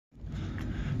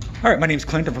All right, my name's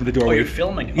Clint. I'm from the Oh, Doorway. you're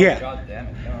filming it? Yeah. Oh, God damn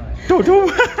it. All right.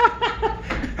 Don't.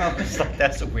 I was like,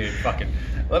 that's a weird fucking...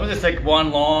 Let me just take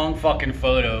one long fucking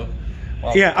photo.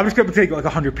 Well, Yeah, I'm just going to take like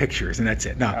 100 pictures and that's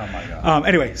it. No. Oh, my God.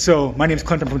 Anyway, so my name's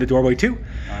Clint. I'm from the Doorway too.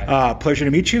 Right. Pleasure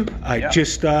to meet you.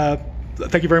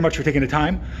 Thank you very much for taking the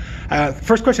time.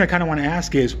 First question I kind of want to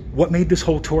ask is, what made this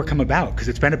whole tour come about? Because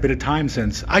it's been a bit of time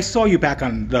since I saw you back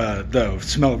on the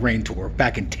Smell of Rain tour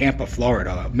back in Tampa,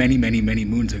 Florida, many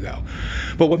moons ago.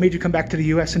 But what made you come back to the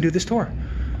U.S. and do this tour?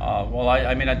 Well,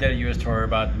 I did a U.S. tour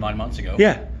about 9 months ago.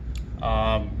 Yeah.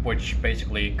 Which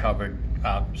basically covered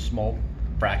a small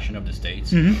fraction of the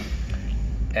states.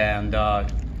 Mm-hmm. And,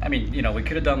 I mean, you know, we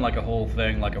could have done like a whole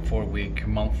thing, like a 4-week,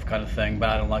 month kind of thing, but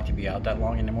I don't like to be out that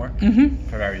long anymore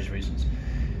for various reasons.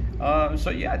 So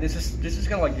yeah, this is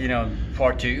kind of like, you know,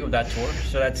 part 2 of that tour.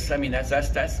 So that's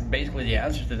basically the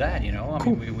answer to that, you know. I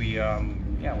Cool. mean, we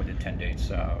did 10 dates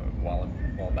a while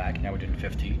back. Now we're doing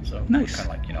 15. So Nice. kind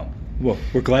of like, you know. Well,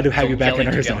 we're glad to have you back in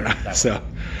Arizona. So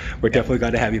we're definitely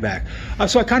glad to have you back.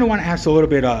 So I kind of want to ask a little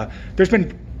bit, there's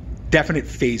been definite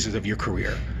phases of your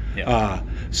career. Yeah.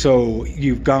 So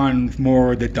you've gone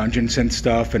more the dungeon synth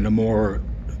stuff and the more,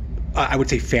 I would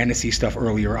say, fantasy stuff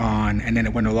earlier on, and then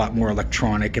it went a lot more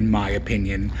electronic, in my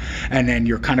opinion. And then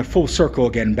you're kind of full circle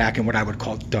again back in what I would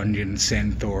call dungeon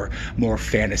synth or more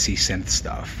fantasy synth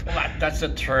stuff. Well, that's a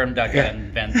term that got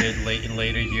invented in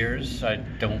later years. I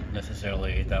didn't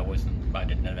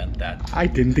invent that. I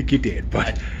didn't think you did,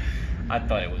 but I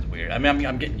thought it was weird. I mean,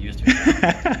 I'm getting used to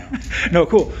it. No,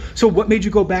 cool. So what made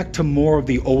you go back to more of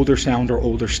the older sound or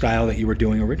older style that you were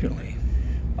doing originally?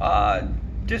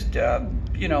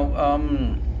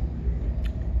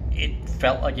 It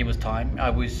felt like it was time. I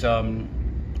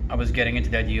was getting into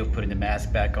the idea of putting the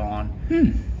mask back on.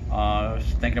 I was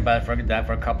thinking about that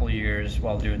for a couple of years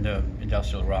while doing the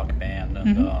industrial rock band,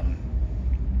 and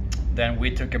then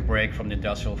we took a break from the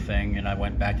industrial thing, and I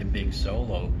went back to being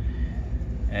solo.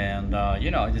 And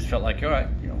I just felt like, all right,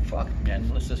 fuck,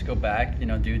 man, let's just go back,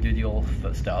 do the old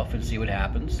stuff and see what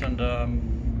happens.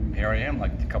 And here I am,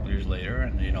 like a couple years later,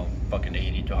 and fucking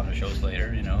 80 to 100 shows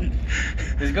later.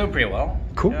 It's going pretty well.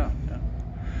 Cool. Yeah.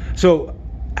 So,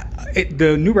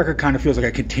 the new record kind of feels like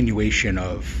a continuation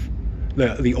of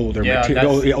the older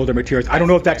materials. I don't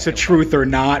know if that's the truth or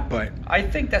not, but I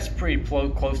think that's pretty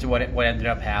close to what ended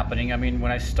up happening. I mean,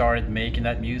 when I started making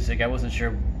that music, I wasn't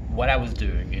sure what I was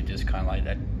doing. It just kind of like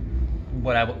that.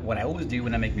 What I always do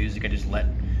when I make music, I just let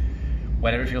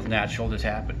whatever feels natural just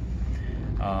happen.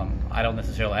 I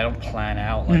don't plan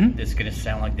out like this is gonna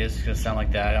sound like this, it's gonna sound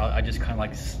like that. I just kind of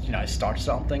like I start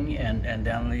something and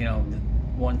then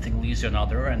one thing leads to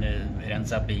another, and it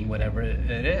ends up being whatever it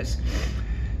is.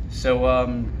 So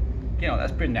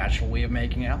that's a pretty natural way of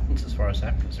making albums as far as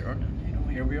I'm concerned. And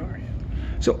here we are.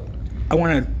 So I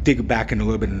want to dig back in a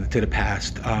little bit into the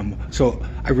past. So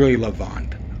I really love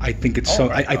Vond. I think it's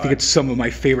I think it's some of my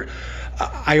favorite.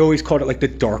 I always called it like the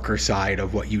darker side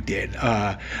of what you did.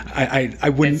 I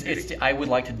wouldn't. It's the I would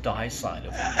like to die side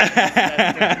of it.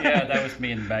 That was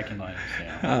me back in the 90s.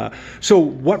 Yeah. So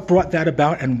what brought that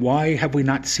about, and why have we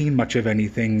not seen much of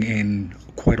anything in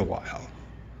quite a while?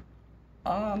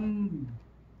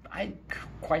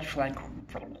 Quite frankly,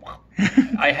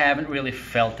 I haven't really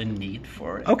felt the need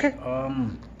for it. Okay.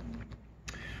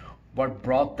 What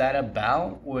brought that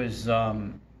about was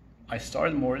I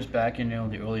started Mortiis back in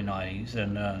the early 90s,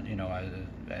 and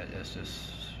as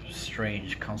this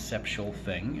strange conceptual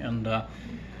thing, and a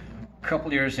couple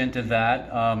of years into that,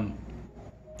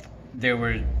 there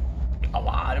were a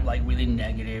lot of like really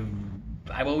negative.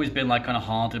 I've always been like kind of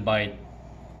haunted by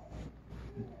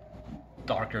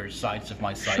darker sides of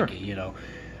my psyche, Sure.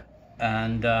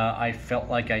 And I felt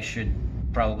like I should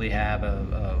probably have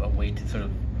a way to sort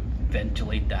of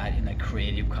ventilate that in a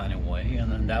creative kind of way,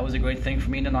 and then that was a great thing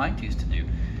for me in the 90s to do.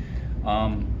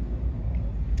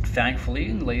 Thankfully,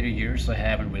 in later years, I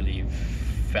haven't really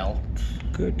felt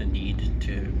the need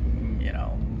to,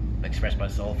 express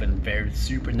myself in very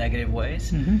super negative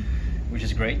ways, which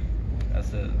is great,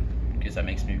 because that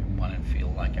makes me want to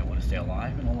feel like I want to stay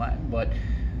alive and all that. But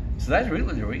so that's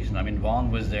really the reason. I mean,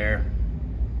 Vaughn was there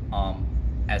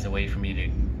as a way for me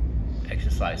to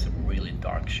exercise some really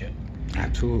dark shit.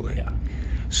 Absolutely. Yeah.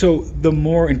 So the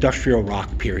more industrial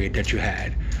rock period that you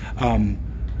had,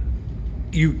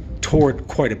 you toured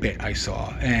quite a bit, I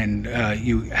saw, and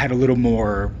you had a little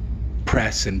more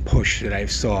press and push that I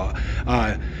saw.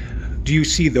 Do you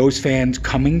see those fans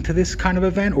coming to this kind of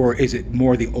event, or is it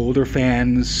more the older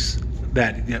fans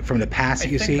that from the past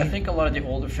that you see? I think a lot of the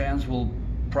older fans will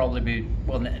probably be,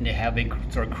 well, and they have been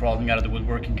sort of crawling out of the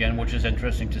woodwork again, which is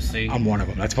interesting to see. I'm one of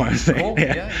them. That's why I'm saying. Cool.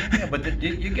 Yeah. But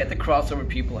you get the crossover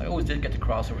people. I always did get the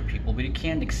crossover people, but you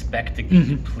can't expect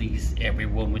to please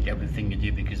everyone with everything you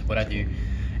do, because what I do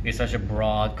is such a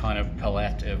broad kind of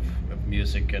palette of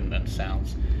music and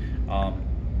sounds.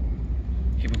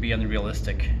 It would be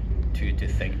unrealistic to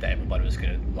think that everybody was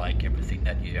going to like everything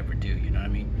that you ever do. You know what I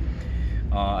mean?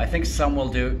 I think some will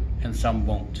do and some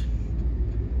won't.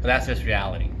 But that's just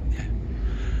reality.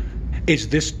 Is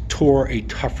this tour a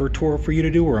tougher tour for you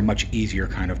to do, or a much easier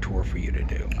kind of tour for you to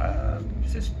do?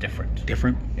 It's just different.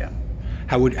 Different? Yeah.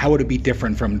 How would it be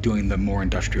different from doing the more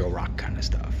industrial rock kind of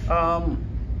stuff?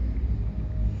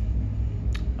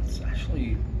 It's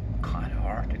actually kind of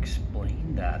hard to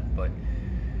explain that, but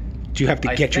do you have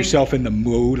to get yourself in the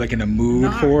mood, like in a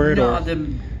mood for it? No, or?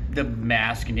 The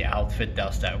mask and the outfit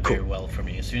does that very well for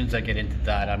me. As soon as I get into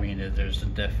that, I mean, there's a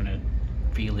definite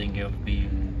feeling of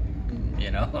being,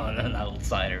 you know, an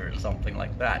outsider or something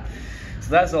like that. So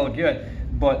that's all good.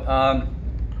 But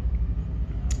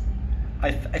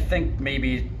I think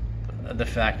maybe the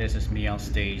fact that it's just me on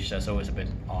stage, that's always a bit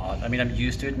odd. I mean, I'm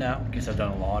used to it now because I've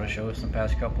done a lot of shows in the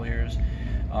past couple of years.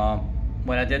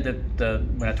 When I did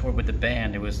when I toured with the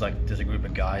band, it was like there's a group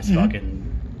of guys fucking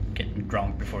getting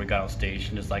drunk before we got on stage,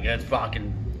 and it's like, it's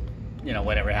fucking, you know,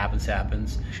 whatever happens.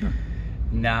 Sure.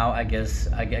 Now I guess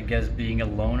being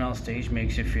alone on stage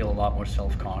makes you feel a lot more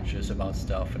self-conscious about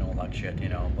stuff and all that shit, you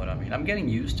know. But I mean, I'm getting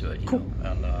used to it, you know,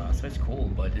 and so it's cool.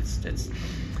 But it's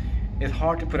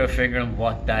hard to put a finger on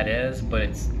what that is, but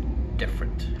it's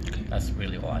different. That's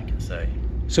really all I can say.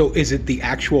 So is it the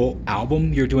actual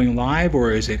album you're doing live,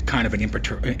 or is it kind of an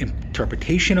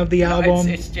interpretation of the album?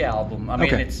 No, it's the album. I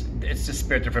mean, it's the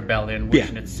Spirit of Rebellion, which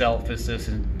in itself is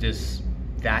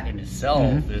that in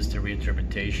itself is the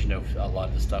reinterpretation of a lot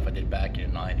of the stuff I did back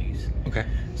in the 90s. Okay.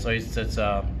 So it's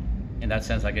in that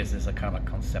sense, I guess it's a kind of a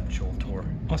conceptual tour.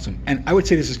 Awesome. And I would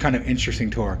say this is kind of an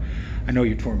interesting tour. I know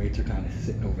your tour mates are kind of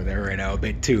sitting over there right now a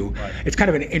bit too. Right. It's kind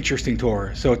of an interesting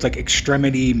tour. So it's like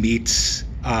Extremity meets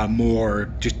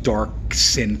more just dark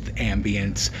synth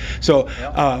ambience. So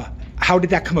how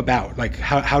did that come about? Like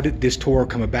how did this tour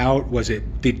come about? Was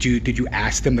it did you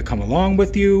ask them to come along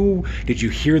with you? Did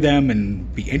you hear them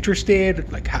and be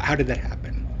interested? Like how did that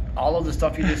happen? All of the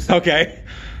stuff you just said. Okay.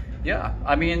 Yeah,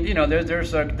 I mean, you know,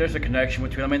 there's a connection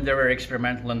between. I mean, they're very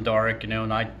experimental and dark, you know,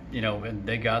 and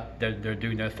they're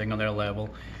doing their thing on their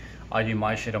level. I do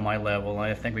my shit on my level, and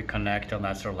I think we connect on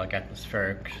that sort of like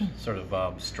atmospheric, sort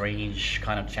of strange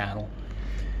kind of channel.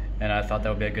 And I thought that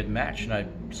would be a good match,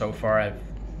 and so far I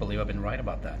believe I've been right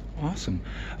about that. Awesome.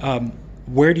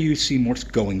 Where do you see Mortiis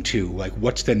going to? Like,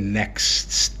 what's the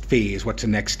next phase? What's the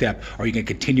next step? Are you going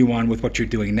to continue on with what you're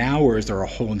doing now, or is there a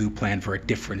whole new plan for a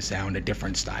different sound, a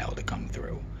different style to come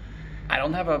through? I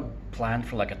don't have a plan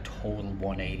for like a total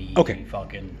 180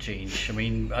 fucking change. I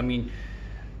mean,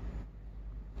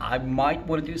 I might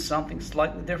want to do something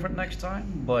slightly different next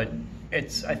time, but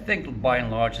I think by and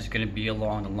large it's going to be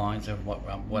along the lines of what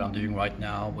I'm doing right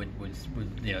now with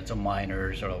you know, some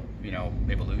minor sort of, you know,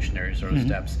 evolutionary sort of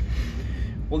steps.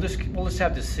 We'll just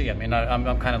have to see. I mean, I'm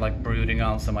kind of like brooding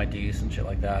on some ideas and shit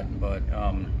like that, but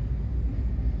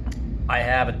I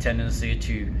have a tendency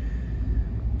to,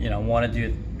 you know, want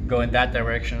to go in that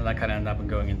direction, and I kind of end up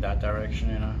going in that direction,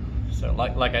 you know. So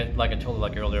like I told you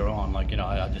like earlier on, like, you know,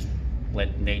 I just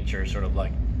let nature sort of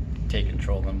like take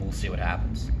control, and we'll see what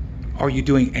happens. Are you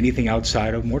doing anything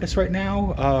outside of Mortiis right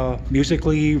now?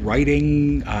 Musically,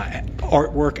 writing,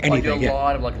 artwork, anything? I do a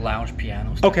lot of like lounge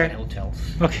piano stuff at hotels.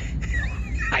 Okay.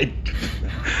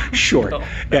 Sure. So,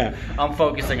 yeah. I'm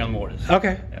focusing on Mortiis.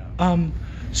 Okay. Yeah.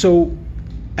 So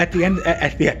at the end,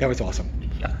 that was awesome.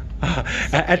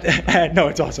 No,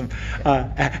 it's awesome.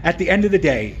 At the end of the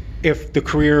day, if the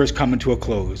career is coming to a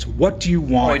close, what do you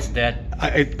want? Oh, it's dead.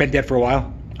 It's been dead for a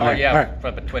while? For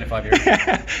about 25 years.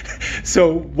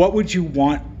 So what would you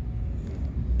want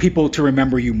people to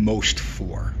remember you most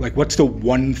for? Like, what's the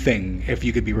one thing, if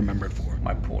you could be remembered for?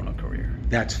 My porno career.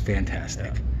 That's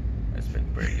fantastic. Yeah. It's been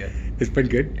pretty good. It's been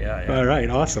good? Yeah. All right,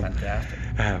 awesome. Fantastic.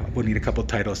 We'll need a couple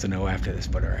titles to know after this,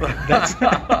 but all right. That's,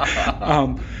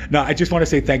 no, I just want to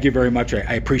say thank you very much.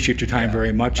 I appreciate your time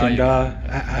very much, and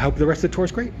I hope the rest of the tour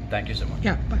is great. Thank you so much.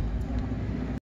 Yeah, bye.